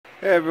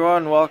Hey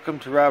everyone, welcome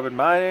to Rabid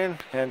Mining,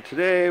 and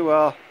today,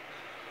 well,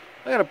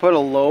 I'm going to put a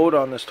load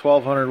on this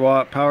 1200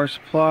 watt power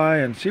supply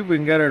and see if we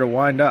can get her to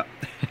wind up.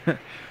 For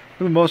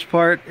the most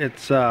part,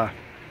 it's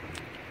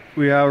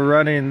we are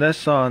running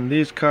this on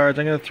these cards.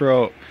 I'm going to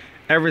throw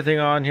everything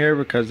on here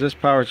because this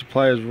power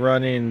supply is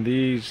running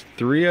these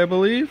 3, I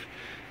believe,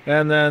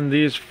 and then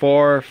these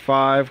 4 or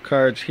 5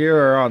 cards here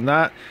are on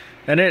that,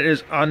 and it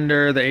is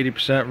under the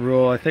 80%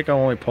 rule. I think I'm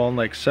only pulling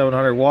like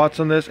 700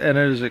 watts on this, and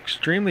it is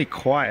extremely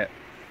quiet.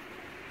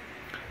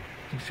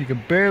 So you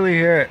can barely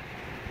hear it.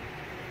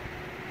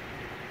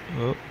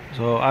 Oh,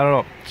 so I don't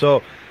know.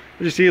 So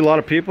you see a lot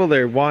of people,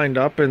 they wind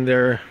up and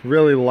they're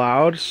really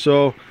loud.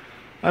 So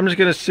I'm just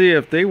gonna see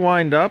if they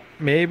wind up,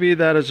 maybe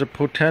that is a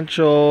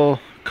potential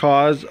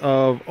cause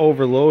of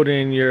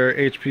overloading your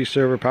HP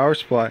server power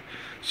supply.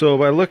 So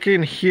by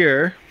looking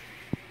here,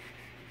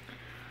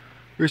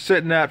 we're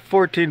sitting at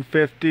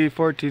 1450,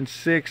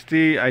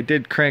 1460. I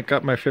did crank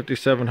up my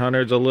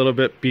 5700s a little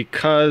bit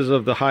because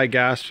of the high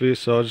gas fee,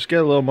 so I'll just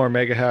get a little more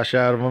mega hash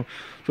out of them.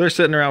 So they're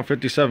sitting around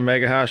 57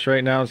 mega hash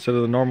right now instead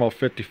of the normal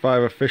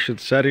 55 efficient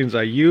settings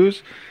I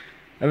use.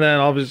 And then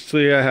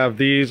obviously I have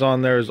these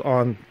on there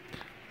on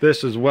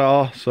this as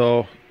well.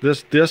 So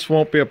this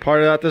won't be a part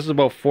of that. This is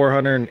about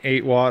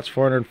 408 watts,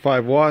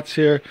 405 watts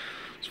here.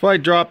 So if I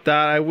drop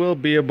that, I will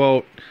be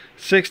about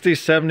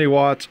 60-70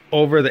 watts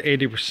over the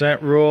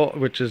 80% rule,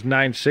 which is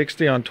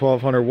 960 on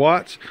 1200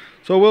 watts.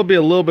 So it will be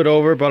a little bit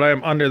over, but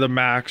I'm under the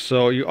max.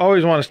 So you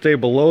always want to stay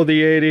below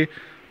the 80,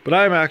 but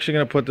I'm actually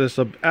going to put this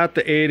up at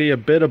the 80, a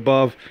bit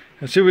above,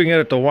 and see if we can get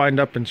it to wind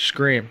up and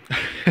scream.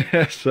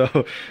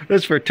 So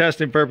this is for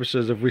testing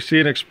purposes. If we see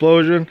an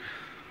explosion,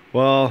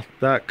 well,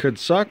 that could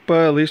suck,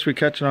 but at least we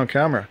catch it on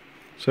camera.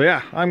 So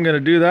yeah, I'm going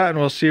to do that, and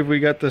we'll see if we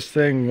get this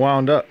thing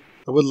wound up.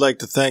 I would like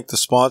to thank the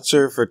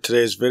sponsor for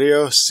today's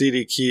video,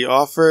 CD Key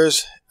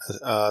Offers.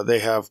 They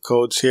have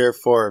codes here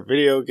for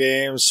video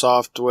games,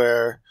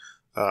 software,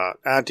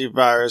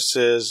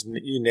 antiviruses,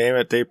 you name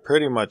it, they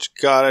pretty much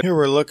got it. Here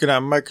we're looking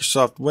at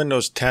Microsoft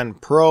Windows 10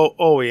 Pro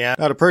OEM.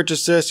 Now to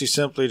purchase this, you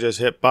simply just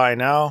hit buy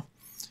now.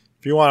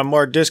 If you want a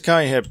more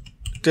discount, you hit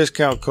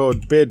discount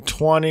code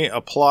BID20,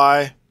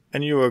 apply,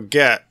 and you will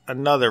get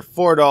another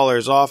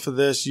 $4 off of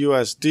this,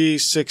 USD,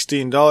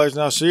 $16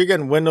 now. So you're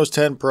getting Windows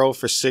 10 Pro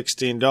for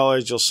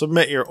 $16. You'll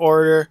submit your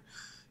order,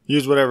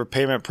 use whatever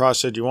payment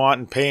process you want,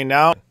 and pay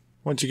now.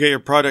 Once you get your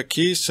product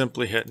key,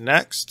 simply hit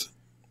next.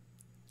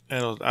 And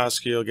it'll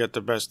ask you, you'll get the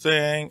best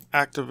thing,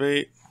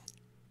 activate.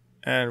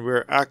 And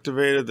we're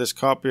activated this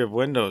copy of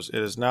Windows.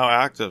 It is now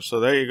active, so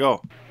there you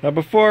go. Now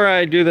before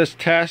I do this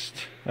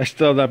test, I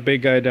still have that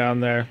big guy down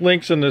there.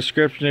 Links in the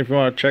description if you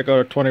want to check out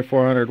a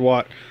 2400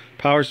 watt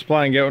power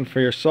supply and get one for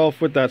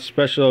yourself with that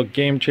special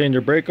game changer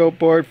breakout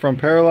board from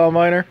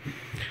Parallelminer.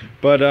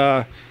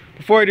 But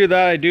before I do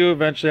that, I do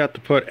eventually have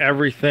to put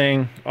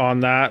everything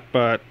on that,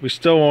 but we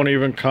still won't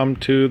even come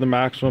to the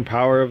maximum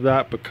power of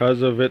that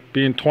because of it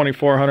being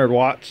 2400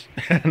 watts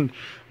and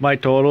my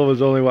total was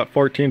only what,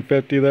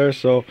 1450 there.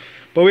 So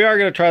but we are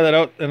going to try that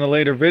out in a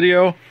later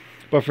video.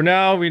 But for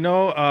now, we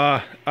know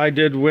I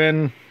did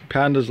win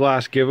Panda's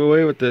last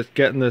giveaway with this,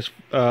 getting this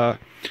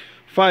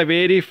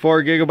 580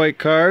 4GB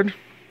card.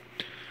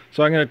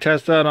 So I'm going to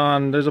test that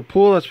on, there's a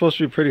pool that's supposed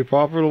to be pretty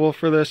profitable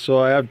for this, so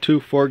I have 2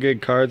 4GB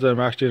cards that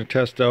I'm actually going to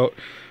test out.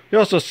 He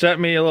also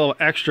sent me a little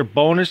extra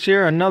bonus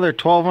here, another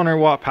 1200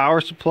 watt power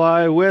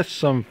supply with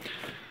some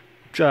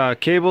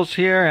cables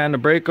here and a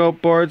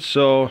breakout board.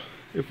 So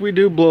if we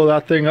do blow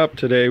that thing up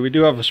today, we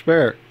do have a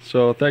spare.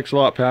 So thanks a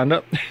lot,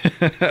 Panda.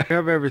 I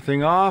have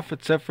everything off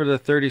except for the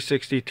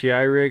 3060 Ti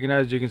rig, and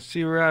as you can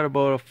see, we're at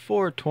about a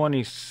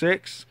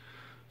 426.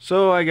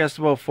 So I guess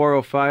about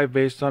 405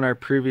 based on our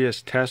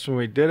previous test when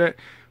we did it,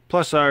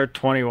 plus our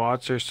 20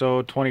 watts or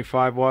so,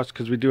 25 watts,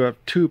 because we do have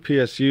 2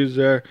 PSUs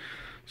there.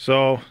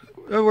 So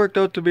it worked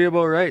out to be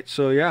about right.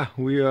 So yeah,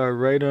 we are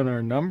right on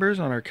our numbers,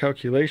 on our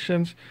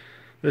calculations.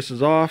 This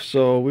is off,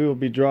 so we will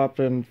be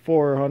dropping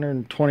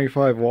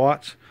 425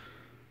 watts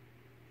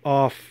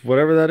off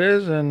whatever that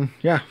is, and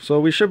yeah, so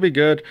we should be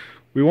good.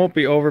 We won't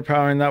be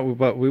overpowering that,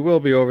 but we will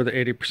be over the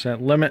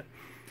 80% limit.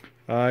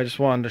 I just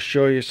wanted to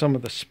show you some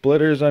of the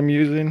splitters I'm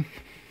using.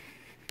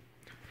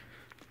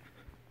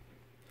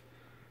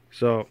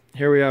 So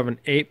here we have an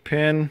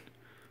 8-pin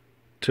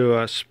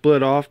to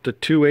split off to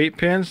 2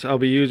 8-pins. I'll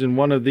be using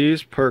one of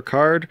these per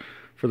card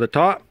for the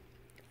top,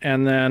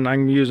 and then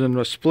I'm using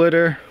a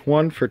splitter,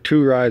 one for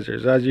 2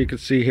 risers, as you can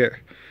see here.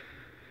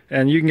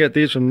 And you can get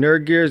these from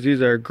Nerd Gears.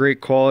 These are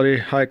great quality,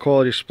 high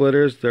quality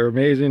splitters. They're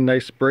amazing,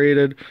 nice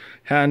braided,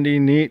 handy,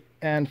 neat.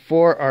 And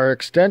for our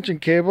extension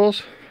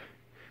cables,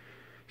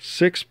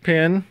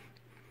 6-pin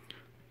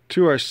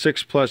to our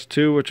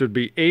 6+2, which would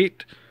be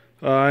 8.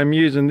 I'm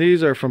using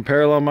these are from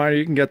Parallelminer.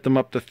 You can get them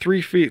up to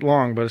 3 feet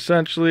long, but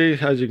essentially,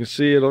 as you can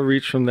see, it'll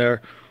reach from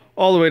there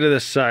all the way to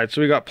this side. So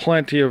we got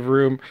plenty of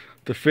room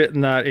to fit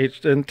in that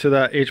into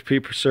that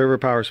HP server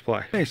power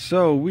supply. Okay,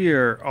 so we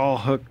are all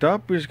hooked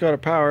up. We just got to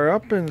power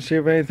up and see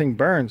if anything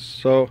burns.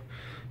 So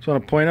just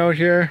want to point out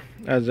here,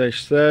 as I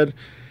said,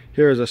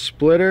 here is a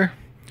splitter.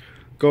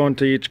 going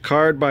to each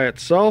card by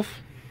itself.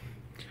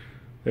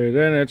 And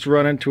then it's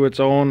running to its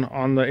own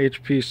on the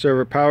HP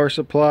server power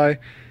supply.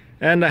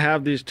 And I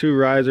have these two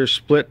risers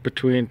split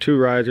between two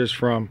risers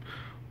from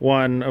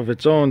one of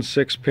its own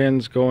 6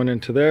 pins going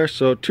into there.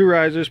 So 2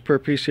 risers per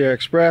PCI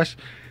Express,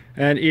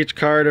 and each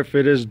card, if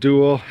it is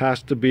dual,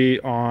 has to be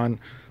on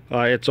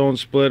its own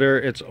splitter,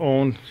 its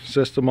own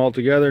system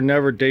altogether.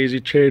 Never daisy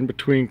chain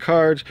between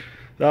cards.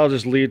 That'll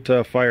just lead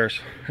to fires.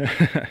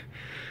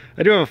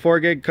 I do have a 4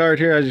 gig card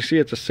here. As you see,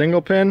 it's a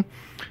single pin,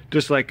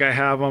 just like I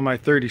have on my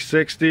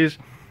 3060s.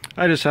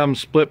 I just have them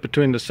split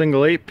between the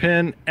single 8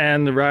 pin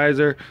and the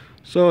riser,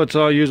 so it's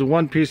all using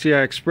one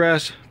PCI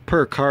Express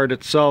per card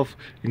itself,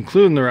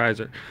 including the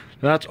riser.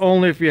 That's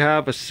only if you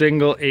have a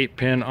single 8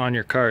 pin on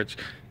your cards.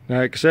 Now,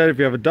 like I said, if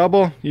you have a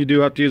double, you do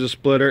have to use a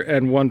splitter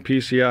and one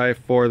PCI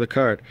for the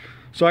card.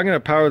 So I'm going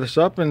to power this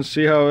up and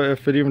see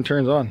if it even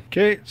turns on.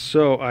 Okay,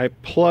 so I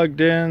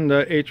plugged in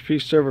the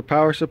HP server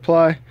power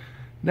supply.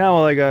 Now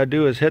all I gotta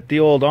do is hit the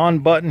old on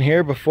button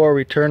here before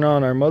we turn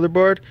on our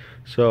motherboard.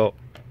 So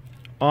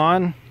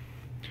on.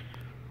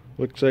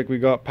 Looks like we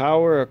got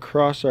power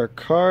across our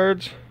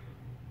cards.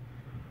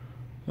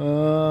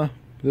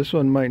 This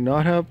one might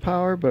not have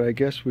power, but I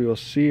guess we will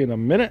see in a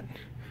minute.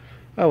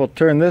 I will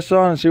turn this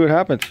on and see what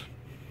happens.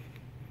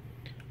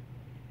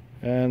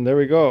 And there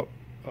we go.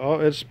 Oh,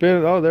 it's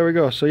spinning. Oh, there we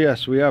go. So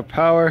yes, we have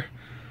power.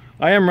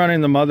 I am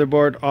running the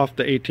motherboard off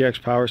the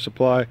ATX power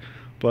supply,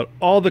 but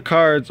all the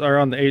cards are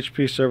on the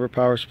HP server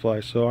power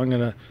supply. So I'm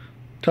gonna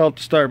tell it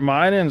to start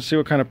mining and see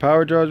what kind of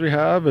power draws we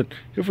have and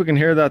if we can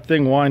hear that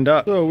thing wind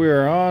up. So we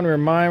are on, we're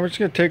mining. We're just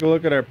gonna take a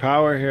look at our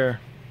power here.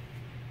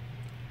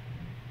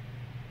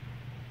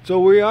 So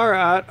we are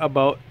at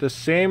about the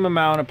same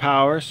amount of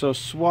power. So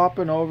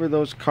swapping over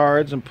those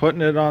cards and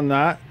putting it on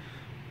that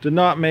did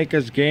not make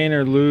us gain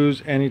or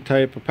lose any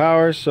type of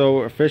power.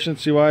 So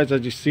efficiency wise,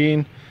 as you've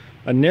seen,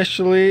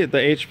 initially the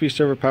HP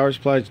server power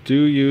supplies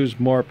do use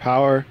more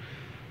power,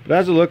 but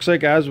as it looks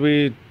like, as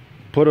we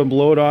put a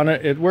load on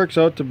it, it works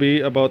out to be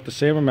about the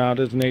same amount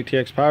as an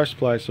ATX power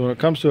supply. So when it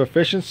comes to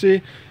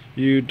efficiency,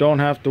 you don't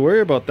have to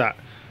worry about that.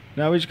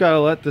 Now we just gotta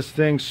let this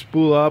thing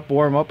spool up,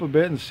 warm up a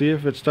bit, and see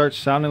if it starts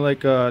sounding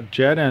like a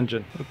jet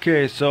engine.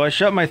 Okay, so I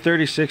shut my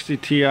 3060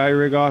 Ti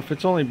rig off.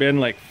 It's only been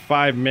like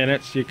 5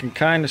 minutes. You can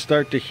kind of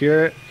start to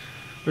hear it.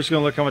 We're just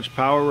gonna look how much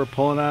power we're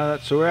pulling out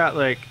of it. So we're at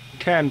like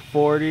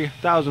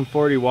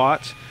 1040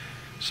 watts.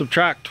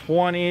 Subtract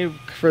 20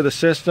 for the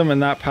system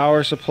and that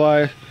power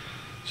supply.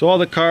 So all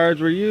the cards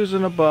we're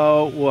using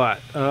about what?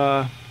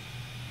 About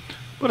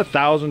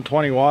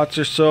 1020 watts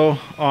or so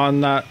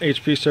on that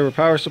HP server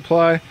power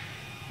supply.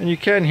 And you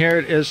can hear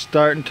it is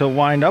starting to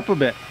wind up a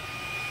bit.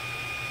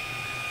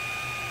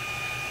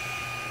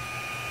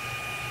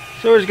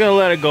 So we're just going to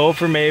let it go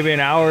for maybe an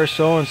hour or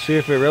so and see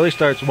if it really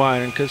starts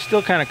whining, because it's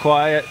still kind of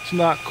quiet. It's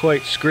not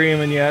quite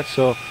screaming yet,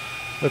 so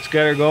let's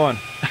get her going.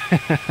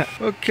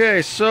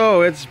 Okay,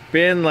 so it's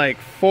been like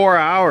 4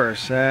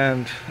 hours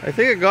and I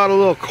think it got a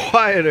little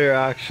quieter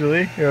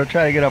actually. Here, I'll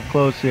try to get up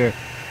close here.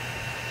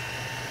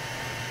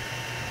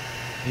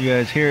 You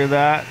guys hear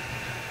that?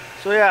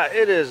 So yeah,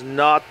 it is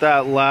not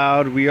that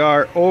loud. We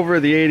are over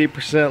the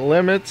 80%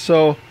 limit,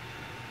 so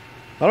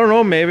I don't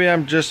know, maybe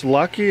I'm just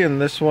lucky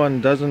and this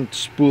one doesn't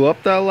spool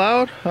up that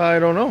loud. I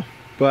don't know.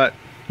 But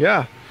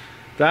yeah,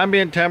 the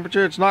ambient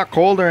temperature, it's not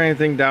cold or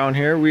anything down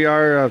here. We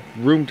are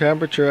room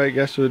temperature, I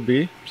guess it would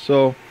be.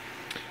 So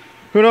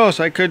who knows,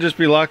 I could just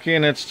be lucky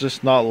and it's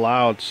just not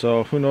loud.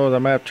 So who knows, I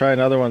might have to try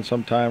another one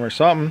sometime or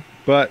something.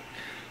 But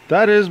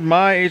that is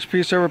my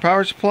HP server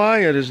power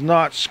supply. It is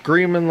not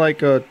screaming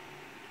like a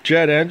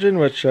jet engine,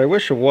 which I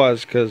wish it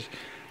was, because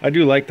I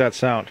do like that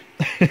sound.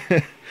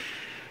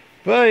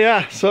 But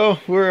yeah, so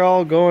we're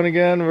all going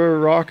again. We're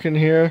rocking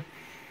here.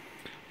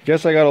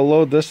 Guess I gotta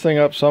load this thing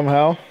up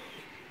somehow.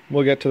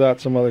 We'll get to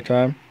that some other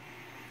time.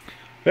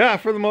 Yeah,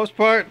 for the most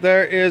part,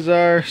 there is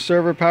our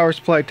server power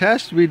supply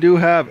test. We do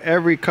have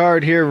every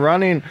card here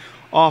running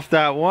off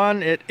that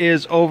one. It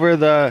is over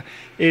the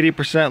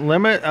 80%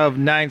 limit of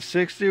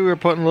 960. We're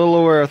putting a little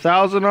over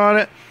 1,000 on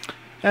it,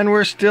 and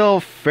we're still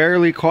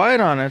fairly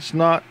quiet on it. It's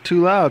not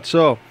too loud.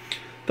 So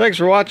thanks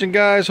for watching,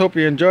 guys. Hope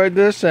you enjoyed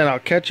this, and I'll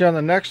catch you on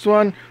the next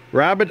one.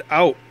 Rabid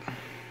out.